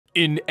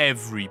In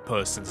every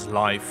person's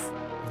life,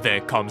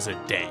 there comes a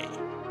day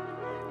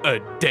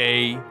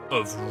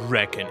of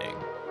reckoning,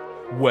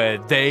 where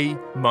they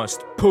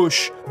must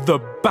push the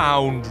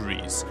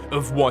boundaries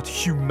of what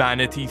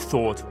humanity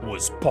thought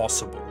was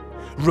possible,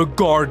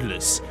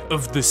 regardless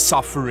of the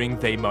suffering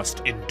they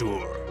must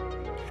endure.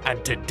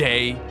 And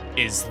today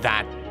is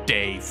that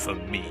day for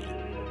me.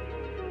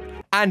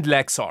 And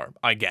Lexar,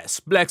 I guess.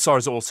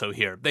 Lexar's also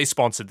here. They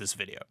sponsored this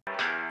video.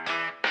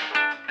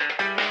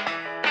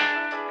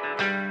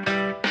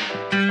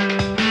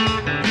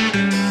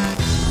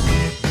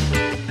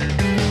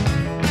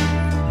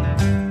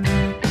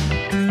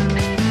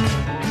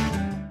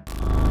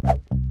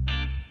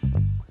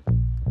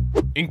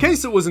 In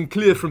case it wasn't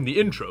clear from the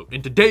intro,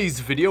 in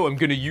today's video I'm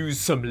gonna use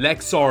some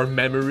Lexar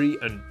memory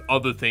and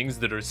other things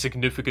that are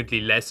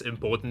significantly less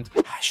important,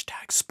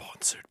 hashtag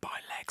sponsored by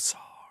Lexar,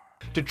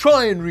 to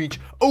try and reach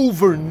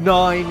over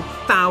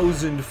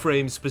 9,000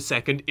 frames per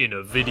second in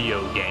a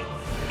video game.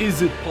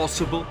 Is it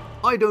possible?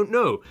 I don't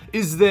know.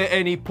 Is there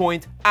any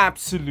point?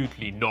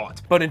 Absolutely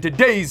not. But in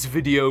today's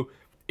video,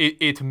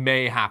 it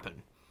may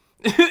happen.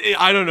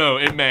 I don't know,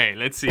 it may.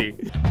 Let's see.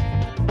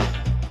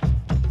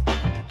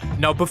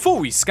 Now, before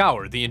we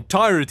scour the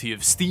entirety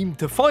of Steam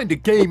to find a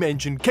game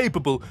engine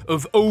capable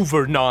of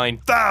over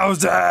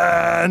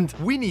 9,000,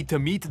 we need to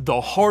meet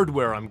the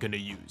hardware I'm gonna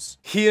use.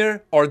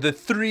 Here are the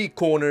three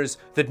corners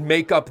that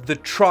make up the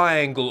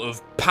triangle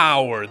of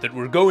power that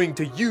we're going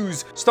to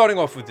use. Starting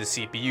off with the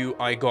CPU,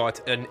 I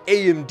got an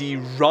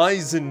AMD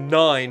Ryzen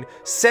 9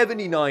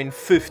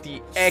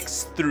 7950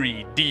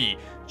 X3D.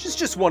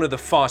 Just one of the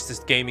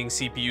fastest gaming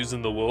CPUs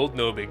in the world,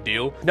 no big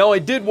deal. Now, I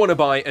did want to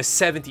buy a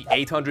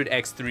 7800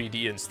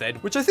 X3D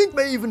instead, which I think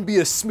may even be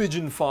a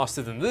smidgen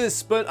faster than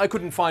this, but I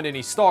couldn't find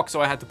any stock,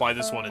 so I had to buy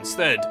this one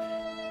instead.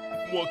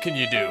 What can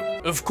you do?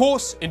 Of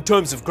course, in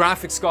terms of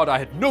graphics card, I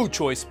had no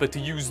choice but to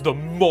use the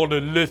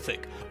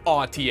monolithic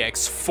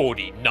RTX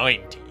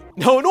 4090.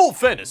 Now, in all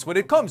fairness, when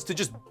it comes to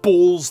just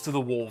balls to the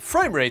wall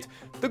frame rate,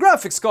 the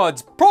graphics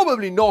card's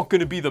probably not going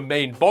to be the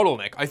main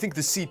bottleneck. I think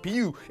the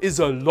CPU is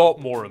a lot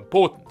more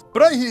important.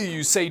 But I hear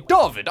you say,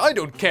 David, I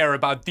don't care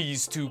about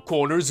these two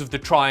corners of the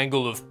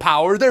triangle of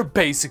power. They're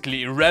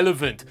basically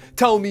irrelevant.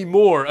 Tell me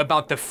more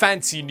about the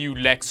fancy new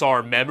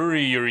Lexar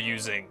memory you're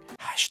using.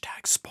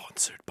 Hashtag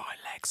sponsored by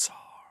Lexar.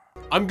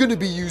 I'm gonna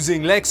be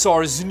using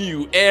Lexar's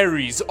new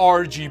Ares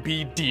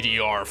RGB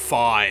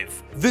DDR5.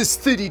 This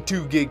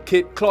 32 gig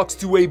kit clocks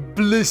to a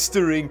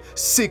blistering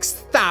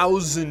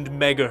 6,000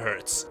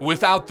 megahertz.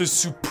 Without the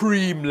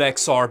supreme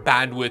Lexar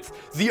bandwidth,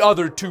 the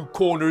other two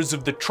corners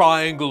of the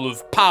triangle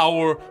of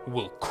power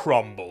will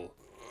crumble.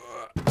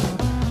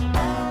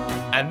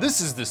 And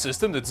this is the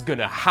system that's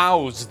gonna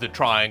house the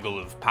triangle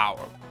of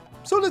power.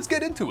 So let's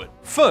get into it.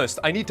 First,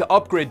 I need to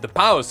upgrade the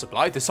power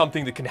supply to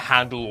something that can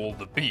handle all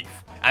the beef.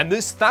 And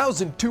this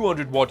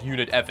 1200 watt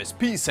unit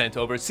FSP sent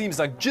over seems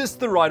like just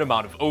the right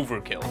amount of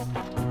overkill.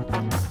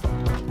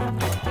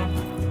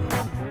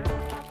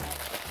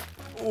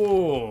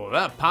 Oh,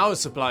 that power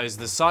supply is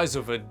the size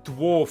of a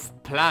dwarf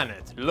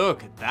planet.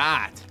 Look at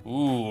that.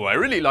 Ooh, I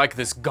really like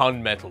this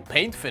gunmetal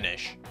paint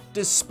finish.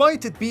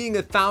 Despite it being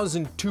a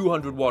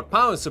 1200 watt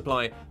power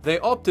supply, they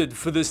opted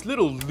for this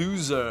little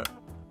loser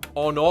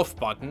on-off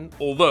button,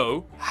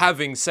 although,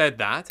 having said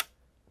that,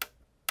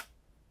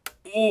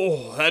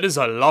 oh, that is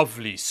a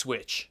lovely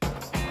switch.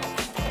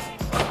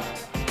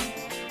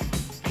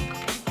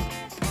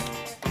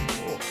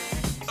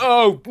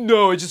 Oh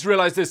no, I just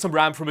realized there's some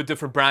RAM from a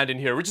different brand in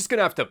here. We're just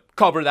gonna have to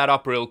cover that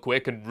up real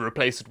quick and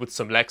replace it with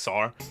some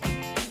Lexar.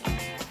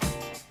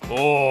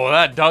 Oh,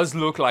 that does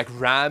look like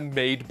RAM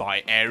made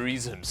by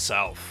Ares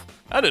himself.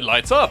 And it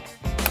lights up.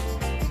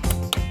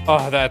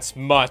 Oh, that's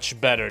much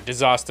better.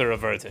 Disaster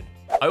averted.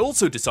 I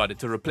also decided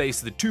to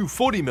replace the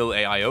 240mm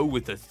AIO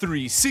with a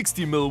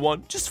 360mm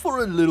one, just for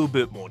a little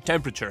bit more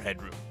temperature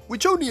headroom,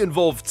 which only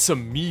involved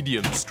some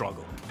medium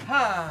struggle.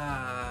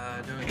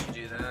 Don't you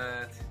do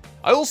that.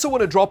 I also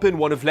want to drop in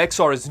one of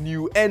Lexar's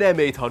new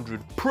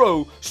NM800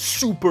 Pro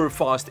super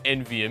fast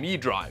NVMe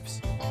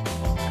drives.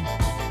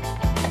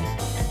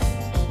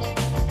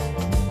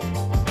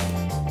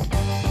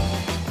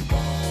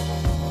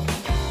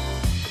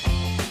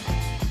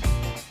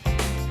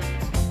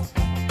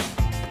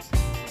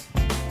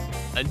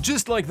 And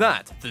just like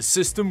that, the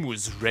system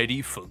was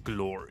ready for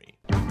glory.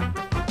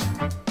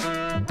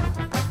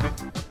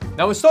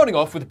 Now we're starting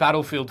off with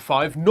Battlefield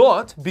 5,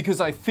 not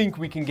because I think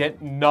we can get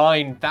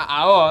not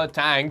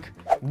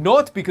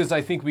because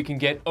I think we can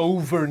get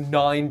over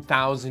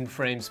 9,000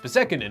 frames per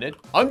second in it.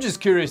 I'm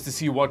just curious to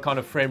see what kind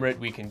of frame rate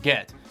we can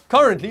get.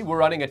 Currently, we're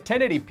running at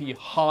 1080p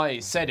high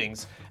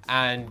settings,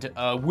 and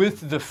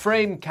with the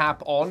frame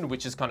cap on,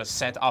 which is kind of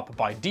set up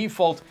by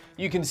default,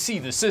 you can see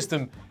the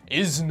system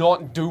is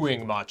not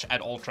doing much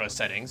at ultra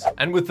settings.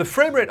 And with the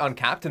frame rate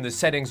uncapped and the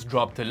settings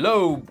dropped to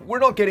low, we're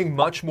not getting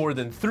much more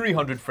than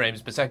 300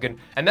 frames per second,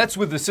 and that's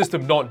with the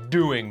system not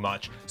doing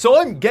much. So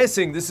I'm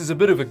guessing this is a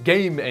bit of a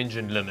game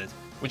engine limit.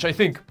 which I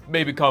think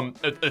may become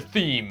a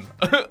theme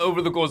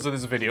over the course of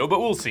this video, but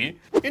we'll see.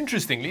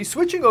 Interestingly,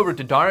 switching over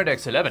to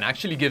DirectX 11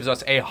 actually gives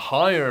us a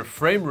higher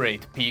frame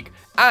rate peak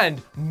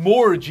and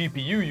more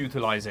GPU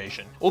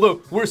utilization,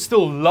 although we're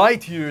still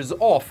light years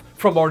off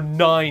from our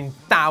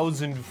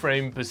 9,000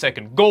 frame per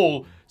second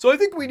goal, so I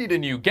think we need a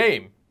new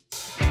game.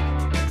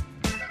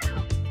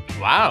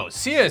 Wow,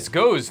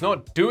 CSGO is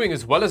not doing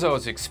as well as I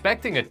was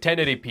expecting at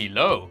 1080p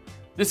low.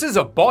 This is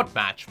a bot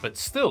match, but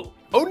still.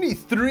 Only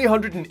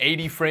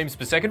 380 frames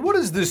per second? What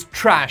is this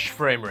trash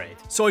frame rate?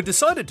 So I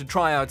decided to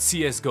try out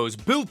CSGO's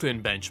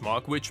built-in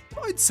benchmark, which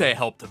I'd say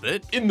helped a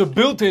bit. In the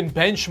built-in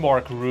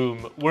benchmark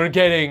room, we're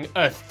getting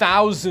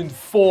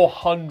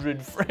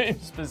 1,400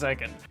 frames per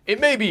second. It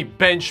may be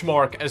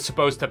benchmark as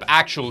opposed to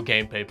actual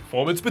gameplay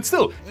performance, but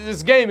still,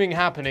 there's gaming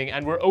happening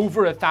and we're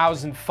over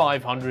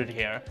 1,500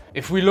 here.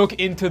 If we look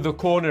into the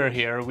corner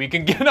here, we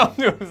can get up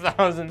to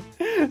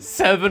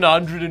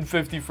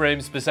 1,750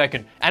 frames per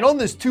second. And on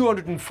this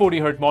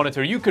 240 Hz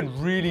monitor, you can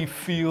really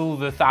feel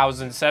the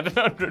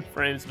 1,700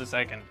 frames per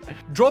second.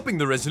 Dropping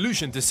the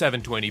resolution to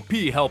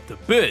 720p helped a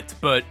bit,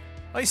 but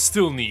I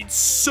still need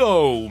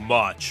so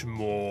much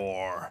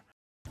more.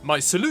 My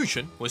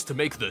solution was to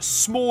make the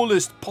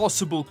smallest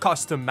possible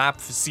custom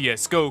map for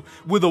CSGO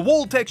with a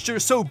wall texture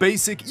so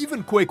basic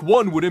even Quake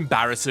 1 would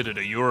embarrass it at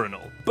a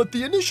urinal. But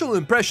the initial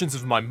impressions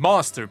of my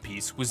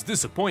masterpiece was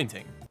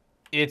disappointing.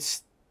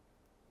 It's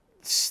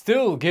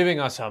still giving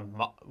us a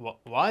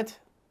what?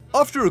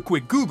 After a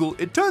quick Google,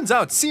 it turns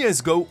out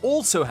CSGO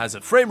also has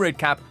a frame rate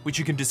cap which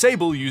you can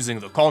disable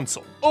using the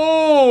console.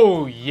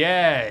 Oh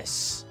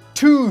yes!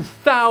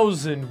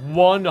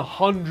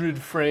 2,100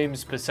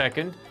 frames per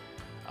second.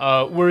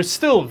 We're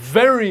still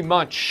very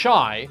much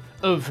shy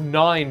of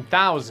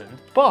 9,000,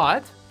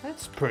 but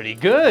that's pretty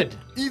good.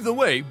 Either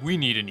way, we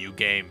need a new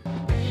game.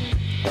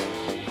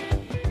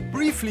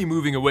 Briefly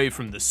moving away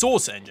from the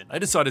Source engine, I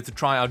decided to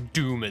try out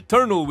Doom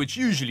Eternal, which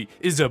usually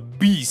is a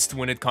beast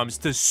when it comes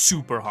to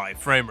super high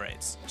frame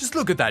rates. Just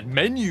look at that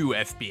menu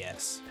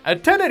FPS.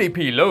 At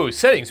 1080p low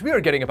settings, we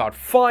are getting about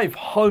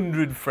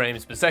 500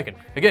 frames per second.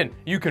 Again,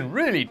 you can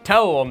really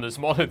tell on this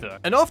monitor.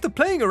 And after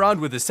playing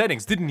around with the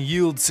settings didn't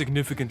yield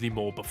significantly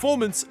more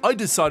performance, I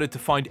decided to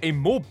find a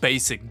more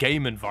basic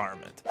game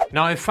environment.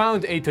 Now I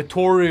found a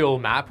tutorial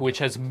map which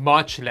has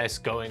much less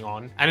going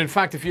on. And in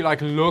fact, if you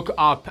look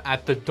up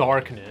at the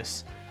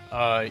darkness,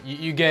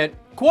 you get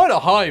quite a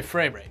high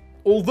frame rate.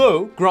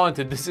 Although,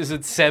 granted, this is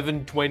at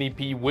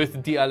 720p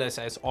with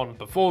DLSS on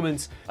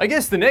performance, I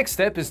guess the next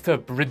step is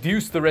to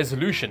reduce the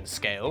resolution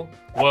scale.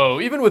 Whoa,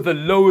 even with the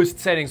lowest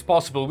settings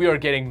possible, we are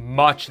getting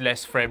much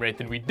less frame rate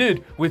than we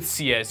did with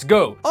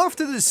CSGO.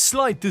 After this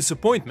slight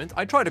disappointment,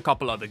 I tried a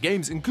couple other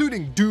games,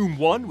 including Doom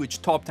 1,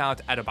 which topped out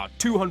at about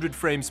 200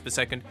 frames per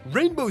second,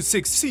 Rainbow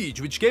Six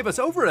Siege, which gave us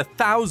over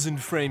 1,000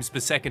 frames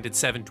per second at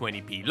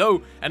 720p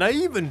low, and I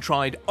even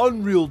tried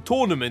Unreal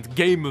Tournament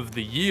Game of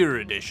the Year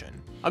edition.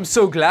 I'm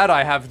so glad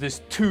I have this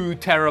 2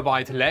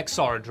 TB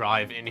Lexar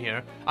drive in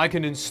here. I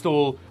can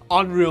install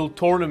Unreal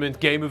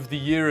Tournament Game of the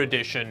Year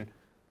edition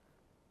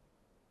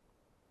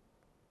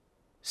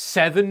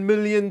 7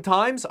 million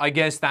times? I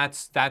guess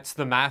that's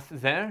the math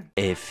there.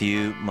 A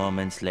few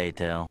moments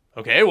later.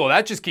 Okay, well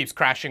that just keeps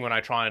crashing when I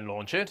try and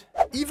launch it.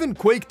 Even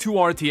Quake 2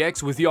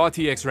 RTX with the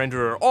RTX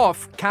renderer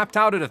off capped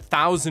out at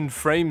 1,000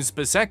 frames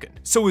per second.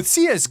 So with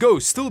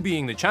CSGO still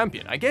being the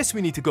champion, I guess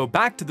we need to go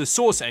back to the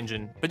Source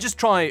engine, but just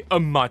try a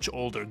much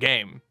older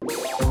game.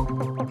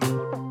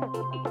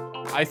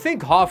 I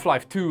think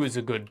Half-Life 2 is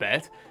a good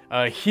bet.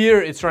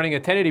 Here it's running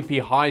at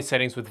 1080p high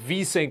settings with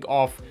VSync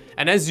off,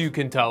 and as you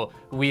can tell,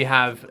 we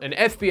have an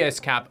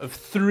FPS cap of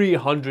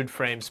 300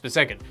 frames per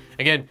second.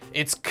 Again,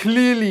 it's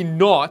clearly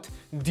not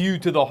due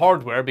to the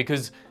hardware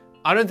because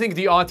I don't think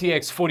the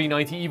RTX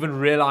 4090 even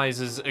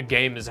realizes a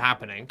game is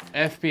happening.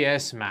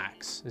 FPS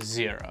max,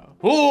 0.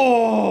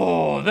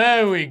 Oh,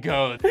 there we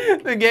go.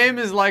 The game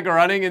is like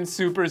running in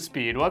super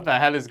speed. What the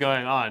hell is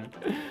going on?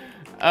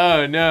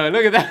 Oh no,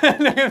 look at that,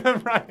 look at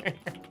them running.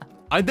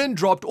 I then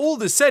dropped all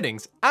the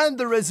settings and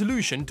the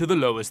resolution to the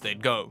lowest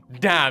they'd go.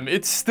 Damn,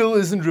 it still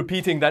isn't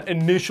repeating that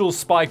initial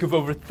spike of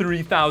over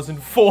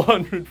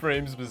 3,400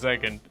 frames per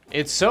second.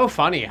 It's so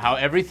funny how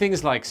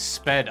everything's like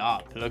sped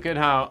up. Look at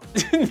how...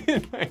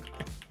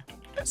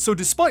 So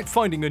despite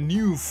finding a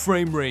new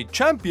frame rate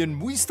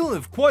champion, we still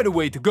have quite a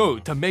way to go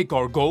to make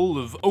our goal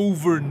of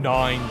over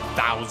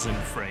 9,000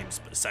 frames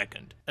per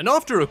second. And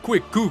after a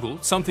quick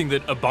Google, something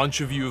that a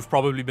bunch of you have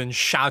probably been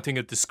shouting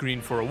at the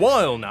screen for a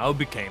while now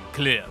became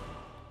clear.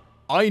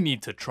 I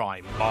need to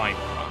try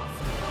Minecraft.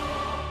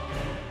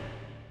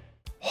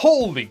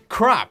 Holy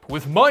crap!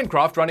 With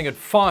Minecraft running at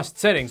fast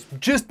settings,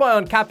 just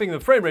by uncapping the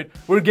frame rate,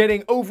 we're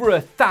getting over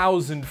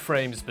 1,000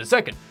 frames per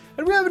second.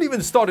 And we haven't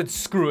even started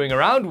screwing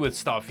around with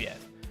stuff yet.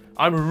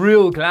 I'm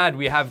real glad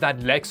we have that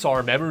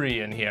Lexar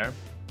memory in here.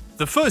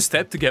 The first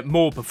step to get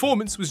more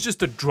performance was just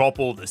to drop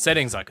all the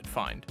settings I could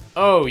find.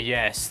 Oh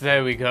yes,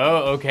 there we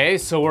go. Okay,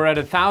 so we're at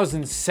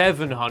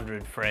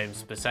 1,700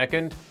 frames per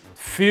second.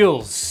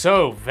 Feels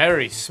so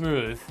very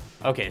smooth.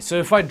 Okay, so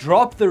if I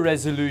drop the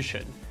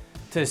resolution,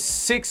 to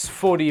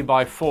 640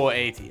 by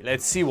 480.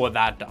 Let's see what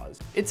that does.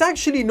 It's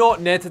actually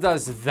not netted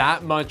us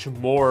that much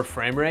more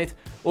frame rate,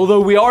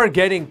 although we are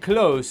getting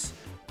close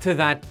to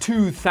that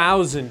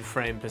 2000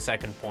 frame per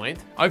second point.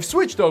 I've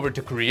switched over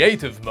to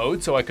creative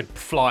mode so I could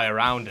fly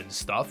around and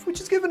stuff, which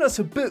has given us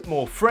a bit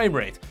more frame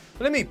rate.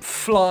 Let me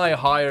fly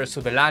higher so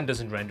the land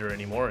doesn't render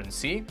anymore and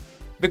see.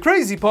 The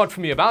crazy part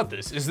for me about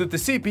this is that the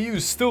CPU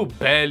is still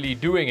barely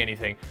doing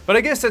anything, but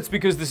I guess that's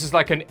because this is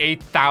like an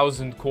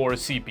 8000 core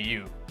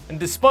CPU. And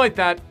despite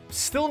that,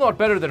 still not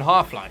better than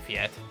Half-Life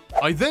yet.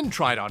 I then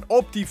tried out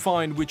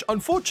Optifine, which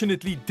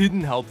unfortunately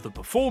didn't help the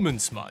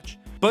performance much.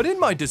 But in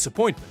my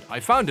disappointment, I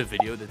found a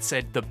video that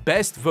said the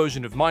best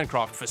version of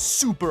Minecraft for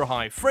super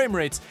high frame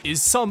rates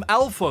is some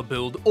alpha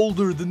build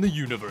older than the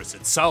universe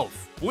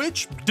itself,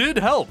 which did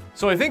help.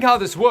 So I think how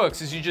this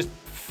works is you just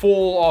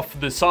fall off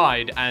the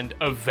side and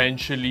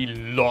eventually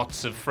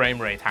lots of frame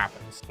rate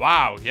happens.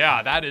 Wow,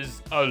 yeah, that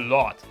is a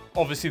lot.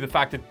 Obviously the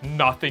fact that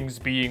nothing's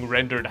being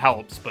rendered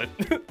helps, but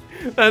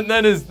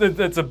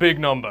that's a big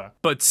number.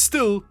 But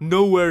still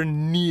nowhere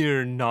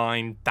near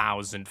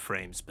 9000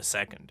 frames per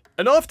second.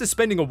 And after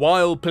spending a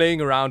while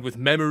playing around with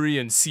memory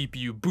and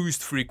CPU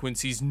boost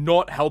frequencies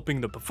not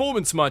helping the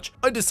performance much,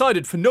 I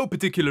decided for no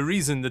particular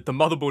reason that the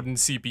motherboard and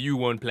CPU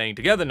weren't playing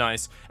together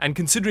nice, and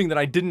considering that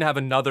I didn't have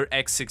another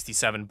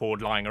x67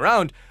 board lying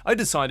around, I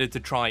decided to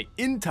try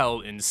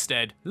Intel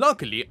instead.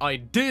 Luckily, I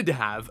did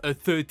have a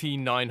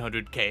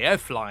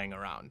 13900KF lying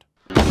around.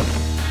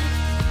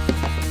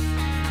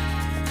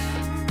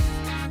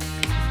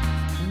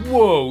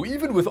 Whoa,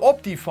 even with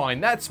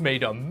Optifine, that's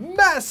made a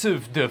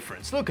massive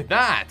difference. Look at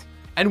that.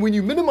 And when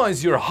you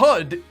minimize your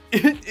HUD,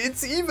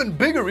 it's even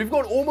bigger. We've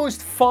got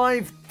almost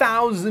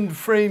 5000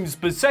 frames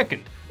per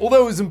second.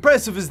 Although as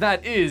impressive as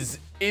that is,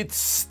 it's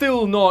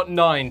still not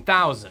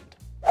 9000.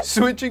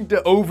 Switching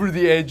to Over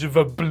the Edge of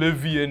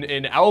Oblivion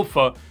in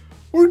Alpha,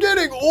 we're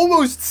getting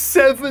almost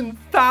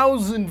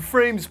 7000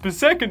 frames per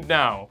second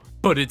now.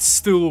 But it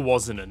still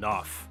wasn't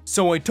enough.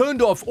 So I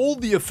turned off all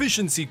the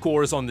efficiency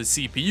cores on the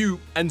CPU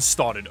and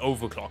started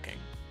overclocking.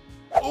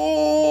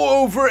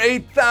 Oh, over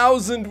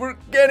 8000, we're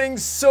getting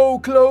so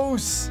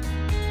close.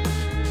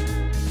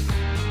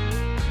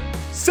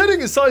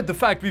 Setting aside the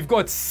fact we've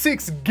got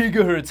 6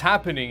 gigahertz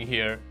happening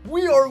here,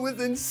 we are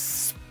within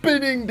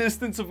spitting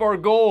distance of our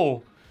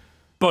goal.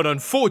 But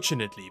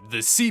unfortunately, the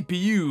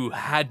CPU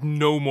had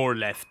no more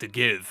left to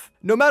give.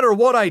 No matter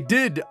what I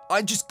did,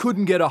 I just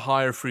couldn't get a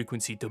higher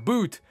frequency to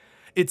boot.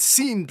 It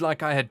seemed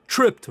like I had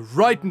tripped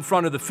right in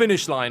front of the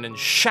finish line and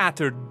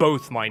shattered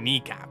both my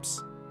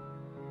kneecaps.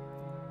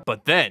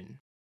 But then,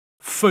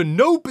 for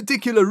no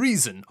particular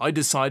reason, I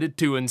decided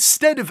to,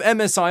 instead of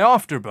MSI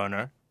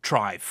Afterburner,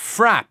 try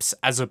Fraps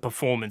as a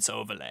performance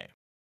overlay.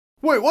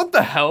 Wait, what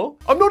the hell?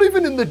 I'm not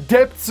even in the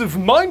depths of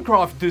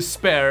Minecraft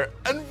despair,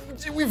 and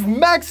we've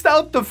maxed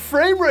out the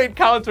frame rate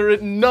counter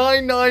at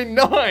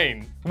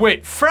 999.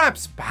 Wait,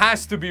 Fraps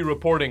has to be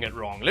reporting it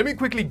wrong. Let me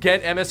quickly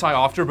get MSI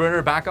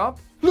Afterburner back up.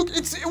 Look,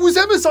 it was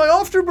MSI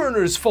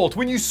Afterburner's fault.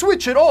 When you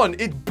switch it on,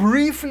 it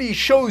briefly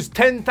shows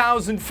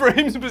 10,000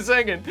 frames per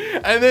second,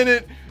 and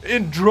then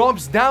it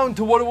drops down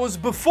to what it was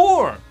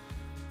before.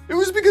 It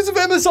was because of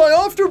MSI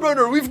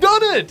Afterburner, we've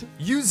done it!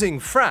 Using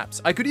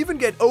Fraps, I could even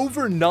get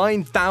over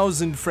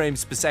 9000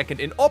 frames per second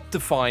in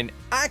Optifine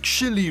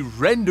actually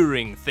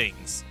rendering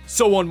things.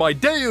 So on my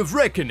day of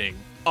reckoning,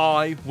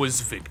 I was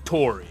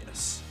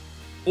victorious.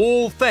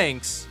 All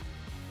thanks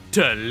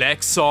to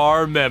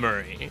Lexar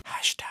Memory.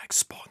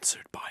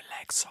 #sponsored by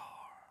Lexar.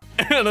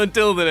 And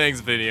until the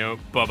next video,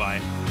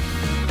 bye-bye.